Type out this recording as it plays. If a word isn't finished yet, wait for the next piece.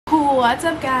What's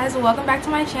up guys, welcome back to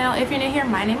my channel. If you're new here,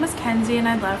 my name is Kenzie and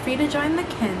I'd love for you to join the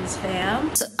Kenz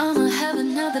fam. So I'ma have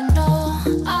another no.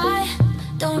 I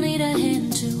don't need a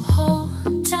hand to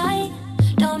hold tight.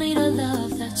 Don't need a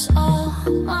love that's all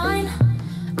mine.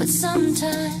 But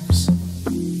sometimes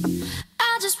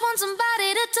I just want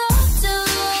somebody to talk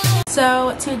to.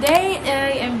 So today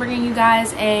I am bringing you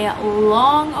guys a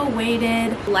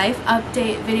long-awaited life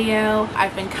update video.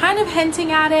 I've been kind of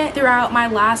hinting at it throughout my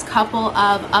last couple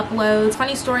of uploads.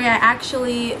 Funny story, I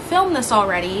actually filmed this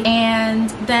already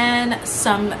and then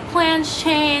some plans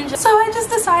changed. So I just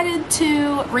decided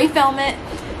to refilm it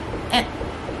and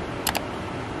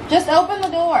just open the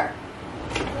door.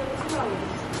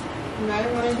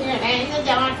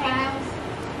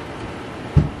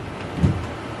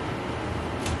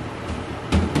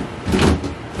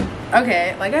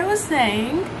 Okay, like I was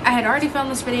saying, I had already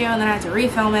filmed this video and then I had to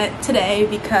refilm it today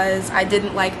because I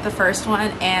didn't like the first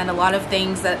one and a lot of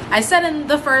things that I said in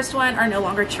the first one are no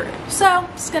longer true. So I'm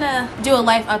just gonna do a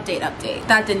life update.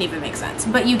 That didn't even make sense,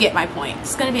 but you get my point.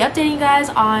 Just gonna be updating you guys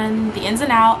on the ins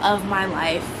and out of my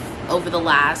life over the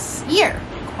last year.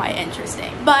 Quite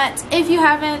interesting. But if you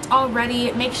haven't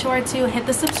already, make sure to hit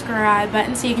the subscribe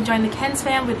button so you can join the Kenz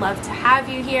fam. We'd love to have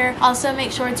you here. Also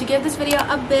make sure to give this video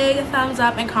a big thumbs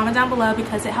up and comment down below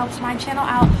because it helps my channel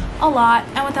out a lot.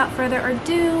 And without further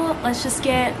ado, let's just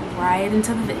get right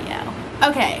into the video.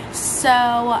 Okay, so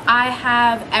I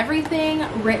have everything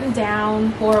written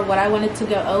down for what I wanted to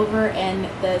go over in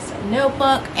this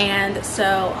notebook, and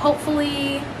so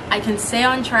hopefully I can stay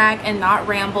on track and not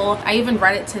ramble. I even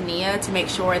read it to Nia to make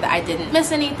sure that I didn't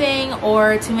miss anything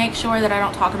or to make sure that I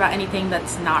don't talk about anything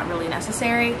that's not really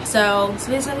necessary. So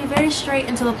it's gonna be very straight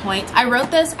and to the point. I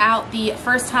wrote this out the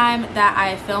first time that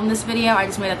I filmed this video. I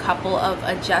just made a couple of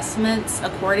adjustments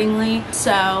accordingly.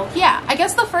 So yeah, I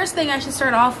guess the first thing I should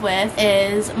start off with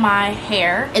is my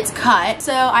hair. It's cut.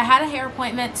 So I had a hair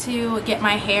appointment to get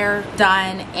my hair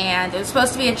done and it was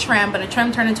supposed to be a trim, but a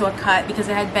trim turned into a cut because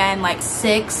it had been like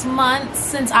 6 months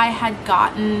since I had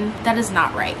gotten, that is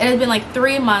not right. It had been like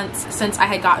 3 months since I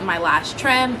had gotten my last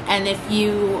trim, and if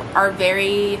you are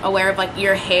very aware of like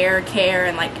your hair care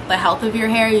and like the health of your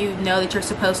hair, you know that you're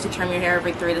supposed to trim your hair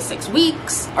every 3 to 6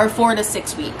 weeks or 4 to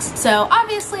 6 weeks. So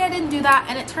obviously I didn't do that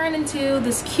and it turned into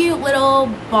this cute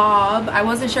little bob. I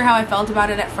wasn't sure how I felt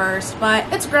about it at first, but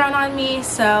it's grown on me,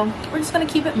 so we're just gonna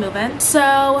keep it moving.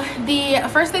 So the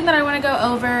first thing that I want to go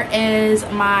over is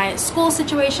my school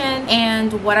situation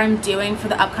and what I'm doing for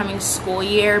the upcoming school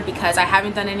year, because I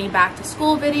haven't done any back to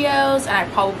school videos and I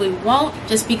probably won't,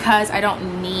 just because I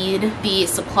don't need the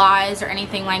supplies or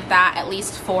anything like that, at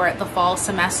least for the fall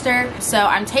semester. So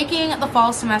I'm taking the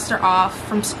fall semester off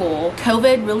from school.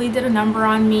 COVID really did a number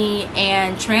on me,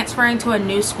 and transferring to a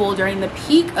new school during the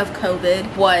peak of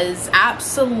COVID was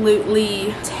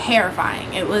absolutely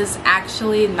terrifying. It was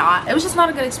actually not, it was just not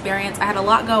a good experience. I had a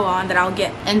lot go on that I'll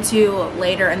get into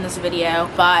later in this video,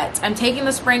 but I'm taking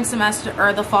the spring semester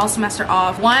or the fall semester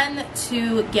off, one,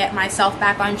 to get myself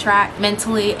back on track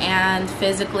mentally and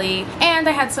physically, and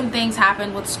I had some things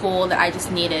happen with school that I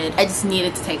just needed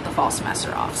to take the fall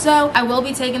semester off. So I will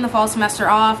be taking the fall semester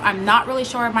off. I'm not really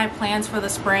sure of my plans for the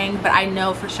spring, but I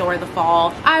know for sure the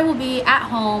fall I will be at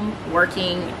home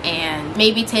working and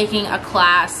maybe taking a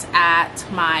class at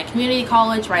my community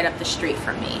college right up the street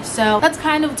from me. So that's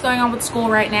kind of what's going on with school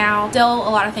right now. Still a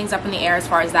lot of things up in the air as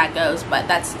far as that goes, but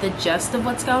that's the gist of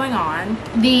what's going on.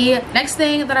 The next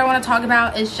thing that I want to talk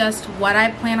about is just what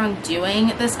I plan on doing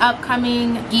this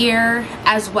upcoming year,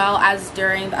 as well as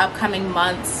during the upcoming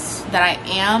months that I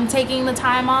am taking the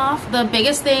time off. The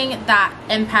biggest thing that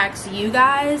impacts you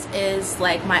guys is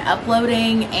like my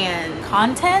uploading and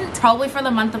content. Probably for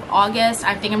the month of August,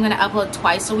 I think I'm going to upload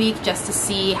twice a week just to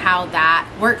see how that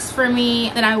works for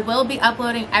me. Then I will be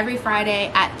uploading every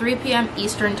Friday at 3 p.m.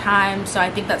 Eastern time, so I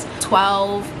think that's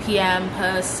 12 p.m.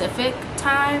 Pacific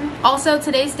time. Also,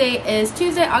 today's date is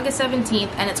Tuesday, August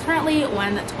 17th, and it's currently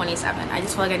 1:27. I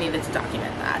just feel like I needed to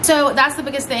document that. So that's the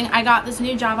biggest thing. I got this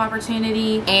new job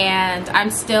opportunity and I'm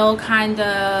still kind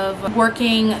of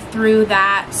working through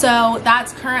that. So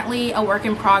that's currently a work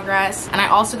in progress. And I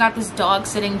also got this dog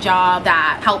sitting job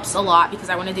that helps a lot because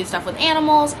I want to do stuff with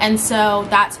animals. And so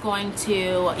that's going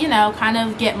to, you know, kind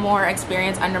of get more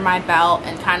experience under my belt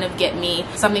and kind of get me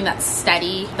something that's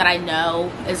steady that I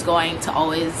know is going to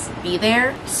always be there.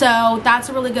 there. So that's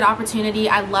a really good opportunity.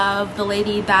 I love the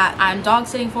lady that I'm dog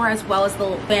sitting for, as well as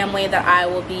the family that I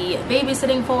will be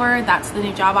babysitting for. That's the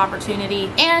new job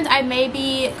opportunity. And I may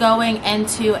be going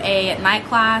into a night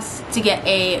class to get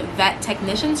a vet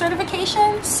technician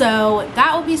certification. So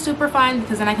that will be super fun,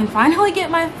 because then I can finally get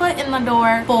my foot in the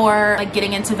door for like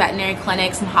getting into veterinary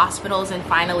clinics and hospitals, and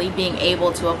finally being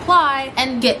able to apply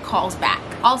and get calls back.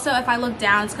 Also, if I look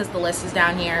down, it's because the list is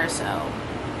down here, so.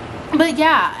 But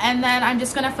yeah, and then I'm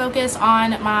just gonna focus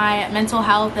on my mental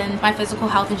health and my physical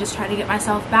health, and just try to get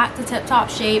myself back to tip-top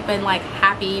shape and like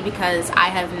happy, because I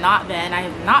have not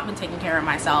been taking care of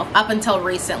myself up until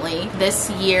recently. This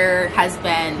year has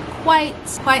been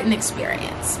quite an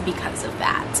experience because of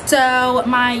that. So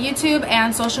my YouTube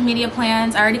and social media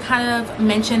plans, I already kind of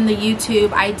mentioned the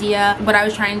YouTube idea, what I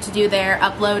was trying to do there,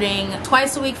 uploading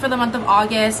twice a week for the month of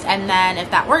August, and then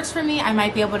if that works for me, I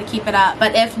might be able to keep it up,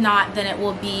 but if not, then it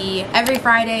will be every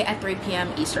Friday at 3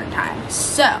 p.m. Eastern time.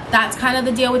 So that's kind of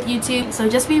the deal with YouTube. So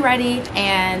just be ready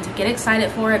and get excited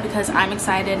for it, because I'm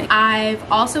excited. I've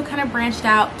also kind of branched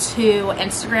out to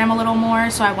Instagram a little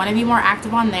more, so I want to be more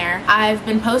active on there. I've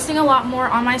been posting a lot more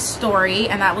on my story,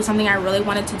 and that was something I really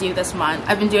wanted to do this month.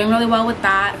 I've been doing really well with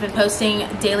that. I've been posting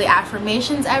daily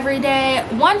affirmations every day,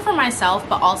 one for myself,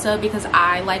 but also because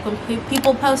I like when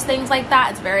people post things like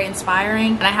that. It's very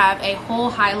inspiring, and I have a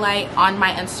whole highlight on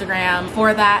my Instagram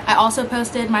for that. I also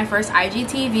posted my first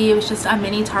IGTV. It was just a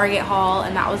mini Target haul,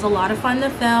 and that was a lot of fun to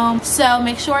film. So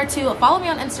make sure to follow me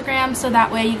on Instagram, so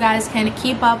that way you guys can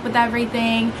keep up with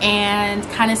everything and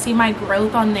kind of see my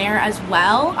growth on there as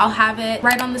well. I'll have it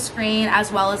right on the screen, as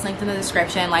well as linked in the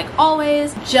description like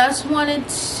always. Just wanted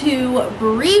to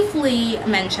briefly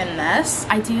mention this.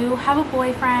 I do have a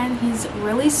boyfriend. He's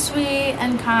really sweet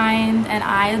and kind, and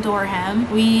I adore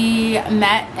him. We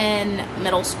met in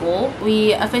middle school.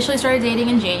 We officially started dating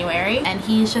in January, and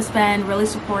he's just been really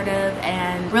supportive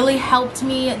and really helped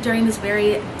me during this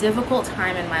very difficult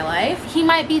time in my life. He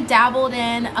might be dabbled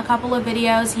in a couple of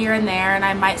videos here and there, and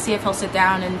I might see if he'll sit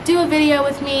down and do a video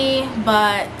with me,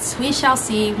 but we shall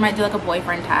see. We might do like a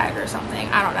boyfriend tag or something.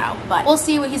 I don't know, but we'll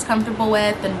see what he's comfortable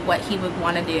with and what he would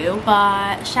want to do.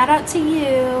 But shout out to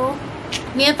you.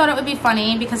 Nia thought it would be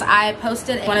funny because I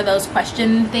posted one of those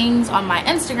question things on my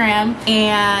Instagram,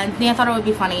 and Nia thought it would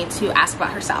be funny to ask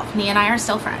about herself. Nia and I are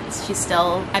still friends. She's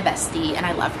still my bestie, and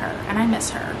I love her and I miss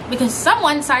her, because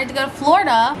someone decided to go to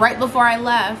Florida right before I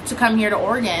left to come here to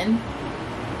Oregon.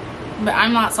 But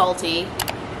I'm not salty.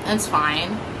 It's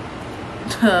fine.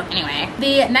 Anyway,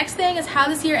 the next thing is how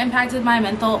this year impacted how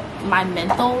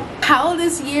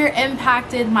this year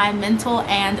impacted my mental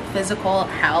and physical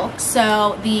health.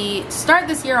 So the start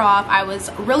this year off, I was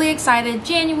really excited.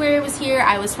 January was here.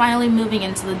 I was finally moving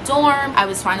into the dorm. I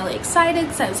was finally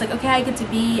excited, so I was like, okay, I get to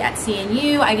be at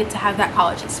CNU. I get to have that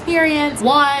college experience.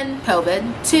 1,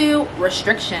 COVID. 2,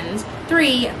 restrictions.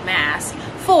 3, masks.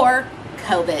 4,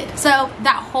 COVID. So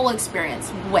that whole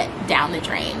experience went down the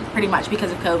drain pretty much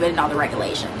because of COVID and all the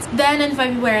regulations. Then in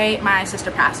February, my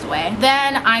sister passed away.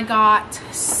 Then I got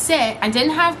sick. I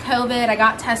didn't have COVID. I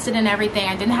got tested and everything.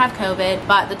 I didn't have COVID,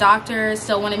 but the doctor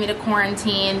still wanted me to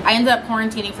quarantine. I ended up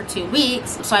quarantining for 2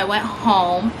 weeks, so I went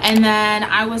home, and then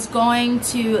I was going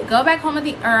to go back home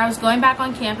I was going back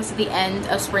on campus at the end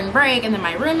of spring break, and then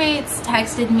my roommates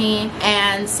texted me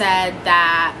and said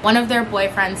that one of their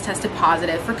boyfriends tested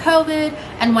positive for COVID,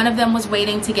 and one of them was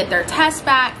waiting to get their test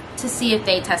back to see if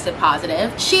they tested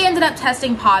positive. She ended up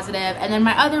testing positive, and then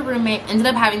my other roommate ended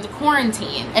up having to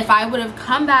quarantine. If I would have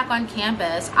come back on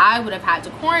campus, I would have had to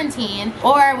quarantine,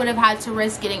 or I would have had to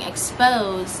risk getting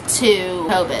exposed to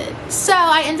COVID. So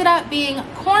I ended up being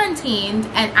quarantined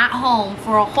and at home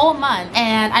for a whole month,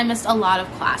 and I missed a lot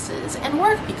of classes and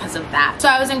work because of that. So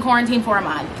I was in quarantine for a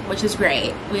month, which is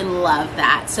great. We love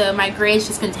that. So my grades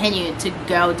just continued to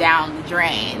go down the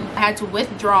drain. I had to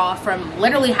withdraw from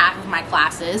literally half of my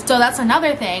classes. So that's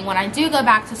another thing. When I do go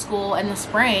back to school in the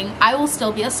spring, I will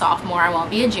still be a sophomore. I won't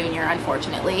be a junior,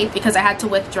 unfortunately, because I had to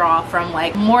withdraw from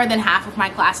like more than half of my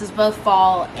classes, both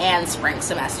fall and spring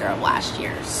semester of last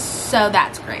year. So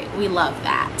that's great. We love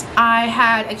that. I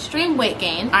had extreme weight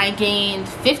gain. I gained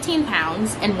 15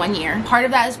 pounds in 1 year. Part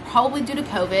of that is probably due to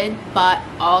COVID, but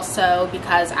also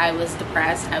because I was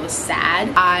depressed. I was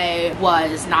sad. I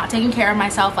was not taking care of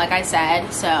myself, like I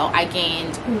said, so I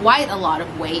gained quite a lot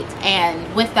of weight,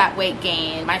 and with that weight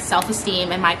gain, my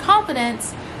self-esteem and my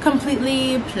confidence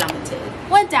completely plummeted.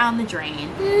 Went down the drain.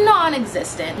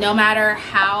 Non-existent. No matter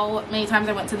how many times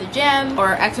I went to the gym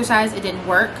or exercise, it didn't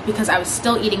work because I was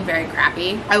still eating very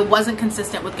crappy. I wasn't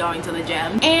consistent with going to the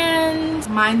gym. And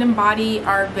mind and body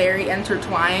are very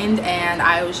intertwined, and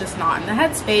I was just not in the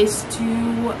headspace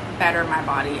to better my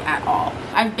body at all.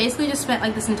 I've basically just spent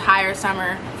like this entire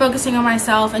summer focusing on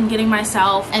myself and getting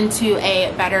myself into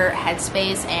a better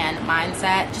headspace and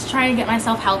mindset, just trying to get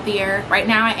myself healthier. Right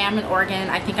now I am in Oregon.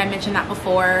 I think I mentioned that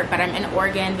before, but I'm in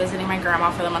Oregon visiting my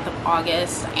grandma for the month of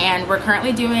August, and we're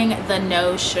currently doing the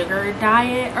no sugar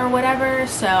diet or whatever.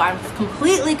 So I've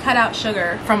completely cut out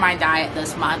sugar from my diet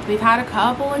this month. We've had a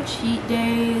couple of cheat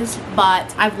days,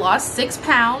 but I've lost 6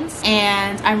 pounds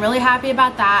and I'm really happy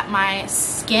about that. My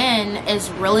skin is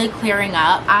really clearing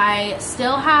up. I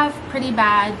still have pretty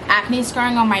bad acne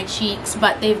scarring on my cheeks,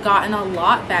 but they've gotten a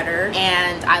lot better,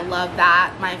 and I love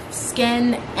that. My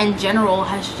skin in general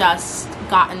has just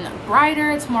gotten brighter.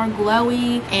 It's more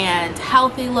glowy and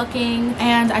healthy looking,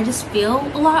 and I just feel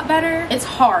a lot better. It's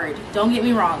hard, don't get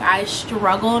me wrong. I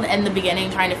struggled in the beginning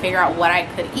trying to figure out what I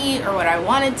could eat or what I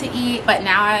wanted to eat, but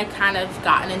now I kind of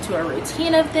gotten into a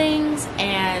routine of things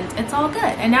and it's all good.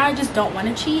 And now I just don't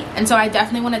want to cheat, and so I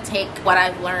definitely want to take what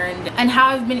I've learned and how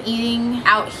I've been eating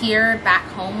out here back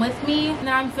home with me.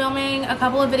 Now I'm filming a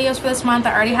couple of videos for this month.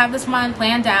 I already have this month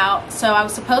planned out, so I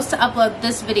was supposed to upload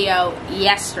this video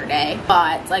yesterday,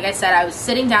 but like I said, I was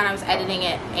sitting down, I was editing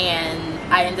it, and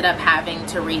I ended up having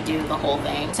to redo the whole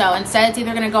thing. So instead, it's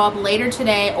either gonna go up later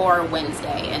today or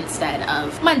Wednesday instead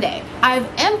of Monday. I've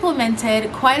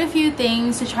implemented quite a few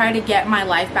things to try to get my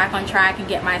life back on track and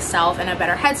get myself in a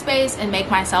better headspace and make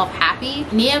myself happy.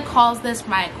 Nia calls this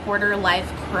my quarter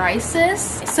life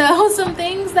crisis. So some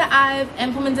things that I've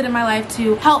implemented in my life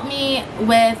to help me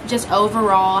with just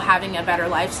overall having a better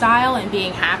lifestyle and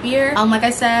being happier. Like I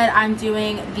said, I'm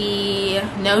doing the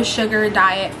no sugar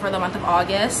diet for the month of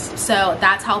August, so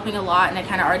that's helping a lot, and I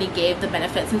kind of already gave the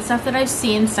benefits and stuff that I've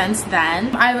seen since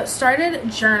then. I've started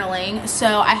journaling,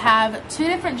 so I have 2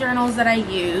 different journals that I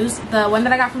use. The one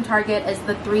that I got from Target is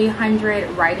the 300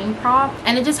 writing prompt,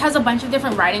 and it just has a bunch of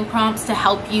different writing prompts to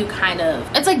help you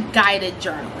it's like guided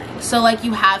journaling. So like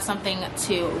you have something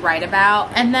to write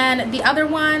about. And then the other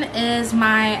one is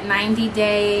my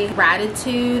 90-day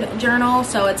gratitude journal.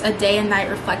 So it's a day and night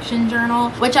reflection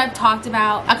journal, which I've talked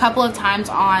about a couple of times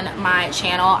on my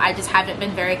channel. I just haven't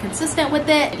been very consistent with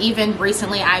it. Even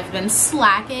recently I've been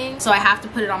slacking, so I have to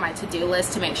put it on my to-do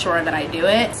list to make sure that I do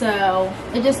it. So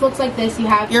it just looks like this. You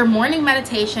have your morning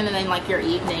meditation and then like your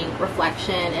evening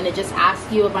reflection, and it just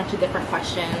asks you a bunch of different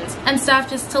questions and stuff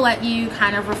just to let you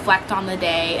kind of reflect on the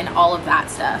day and all of that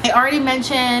stuff. I already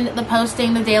mentioned the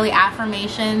posting the daily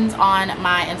affirmations on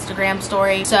my Instagram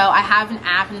story. So I have an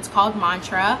app and it's called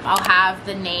Mantra. I'll have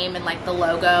the name and like the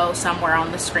logo somewhere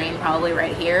on the screen, probably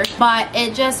right here. But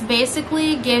it just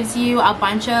basically gives you a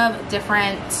bunch of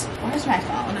different, where's my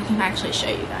phone? I can actually show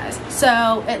you guys.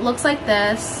 So it looks like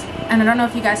this, and I don't know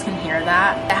if you guys can hear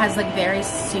that. It has like very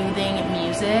soothing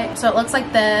music. So it looks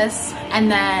like this,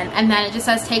 and then it just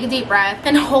says take a deep breath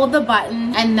and hold the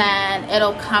button, and then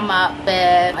it'll come up with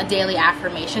a daily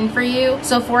affirmation for you.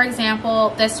 So for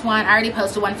example, this one, I already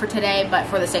posted one for today, but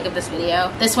for the sake of this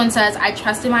video, this one says, I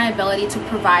trust in my ability to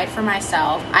provide for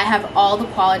myself. I have all the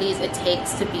qualities it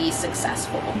takes to be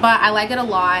successful. But I like it a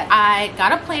lot. I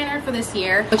got a planner for this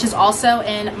year, which is also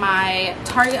in my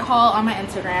Target haul on my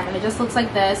Instagram, and it just looks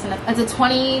like this, and it's a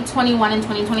 2021 and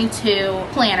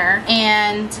 2022 planner,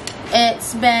 and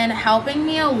it's been helping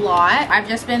me a lot. I've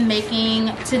just been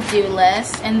making to-do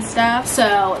lists and stuff.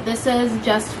 So this is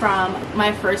just from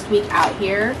my first week out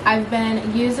here. I've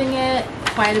been using it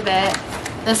quite a bit.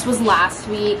 This was last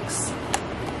week's.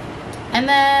 And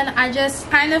then I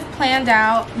just kind of planned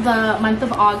out the month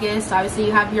of August. Obviously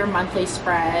you have your monthly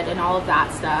spread and all of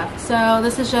that stuff. So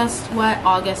this is just what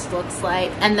August looks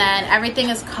like. And then everything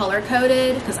is color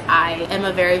coded because I am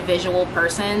a very visual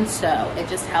person, so it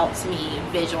just helps me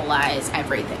visualize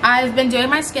everything. I've been doing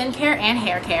my skincare and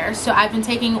hair care, so I've been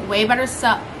taking way better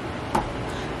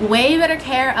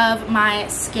care of my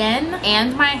skin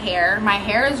and my hair. My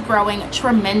hair is growing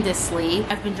tremendously.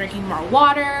 I've been drinking more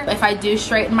water. If I do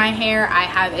straighten my hair, I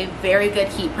have a very good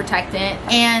heat protectant.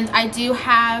 And I do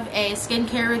have a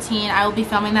skincare routine. I will be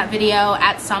filming that video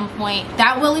at some point.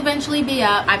 That will eventually be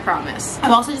up, I promise.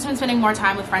 I've also just been spending more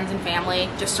time with friends and family,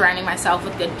 just surrounding myself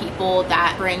with good people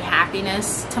that bring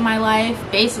happiness to my life.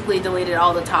 Basically deleted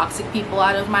all the toxic people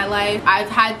out of my life. I've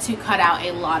had to cut out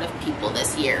a lot of people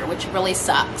this year, which really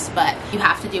sucks. sucks, but you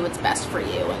have to do what's best for you,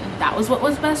 and that was what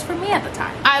was best for me at the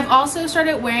time. I've also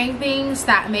started wearing things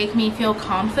that make me feel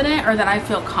confident, or that I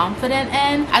feel confident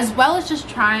in, as well as just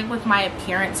trying with my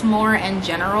appearance more in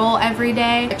general every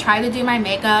day. I try to do my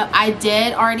makeup. I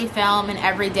did already film an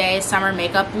everyday summer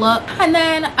makeup look, and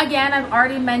then again, I've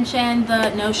already mentioned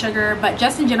the no sugar, but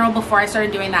just in general, before I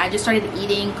started doing that, I just started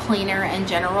eating cleaner in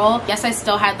general. Yes, I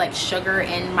still had like sugar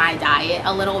in my diet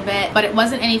a little bit, but it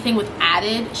wasn't anything with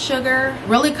added sugar.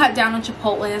 Really cut down on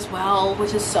Chipotle as well,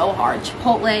 which is so hard.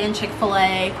 Chipotle and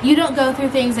Chick-fil-A, you don't go through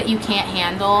things that you can't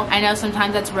handle. I know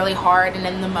sometimes that's really hard, and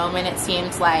in the moment it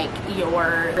seems like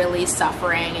you're really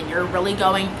suffering and you're really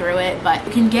going through it, but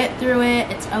you can get through it.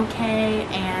 It's okay,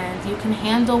 and you can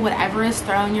handle whatever is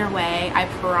thrown your way, I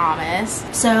promise.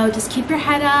 So just keep your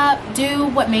head up, do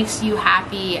what makes you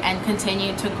happy, and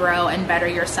continue to grow and better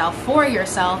yourself for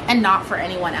yourself and not for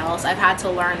anyone else. I've had to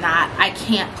learn that I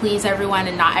can't please everyone,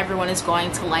 and not everyone is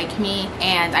going to like me,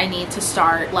 and I need to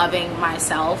start loving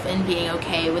myself and being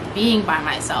okay with being by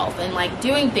myself and like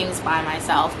doing things by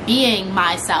myself, being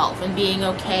myself, and being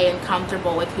okay and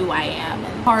comfortable with who I am.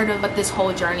 And part of what this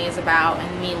whole journey is about,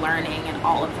 and me learning and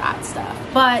all of that stuff.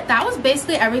 But that was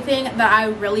basically everything that I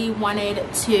really wanted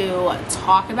to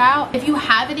talk about. If you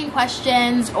have any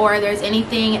questions, or there's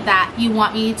anything that you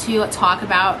want me to talk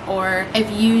about, or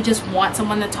if you just want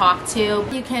someone to talk to,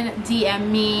 you can DM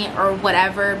me or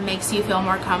whatever makes you feel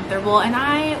more comfortable, and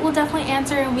I will definitely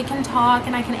answer, and we can talk,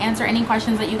 and I can answer any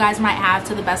questions that you guys might have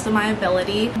to the best of my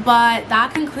ability. But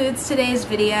that concludes today's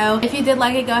video. If you did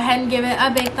like it, go ahead and give it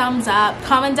a big thumbs up.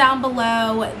 Comment down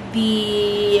below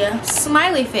the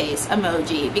smiley face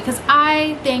emoji, because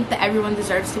I think that everyone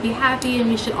deserves to be happy and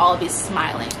we should all be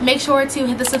smiling. Make sure to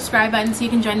hit the subscribe button so you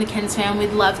can join the Kenz fam.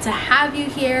 We'd love to have you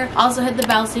here. Also hit the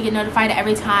bell so you get notified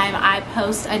every time I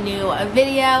post a new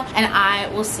video, and I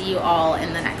will see you all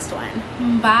in the next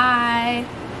one. Bye.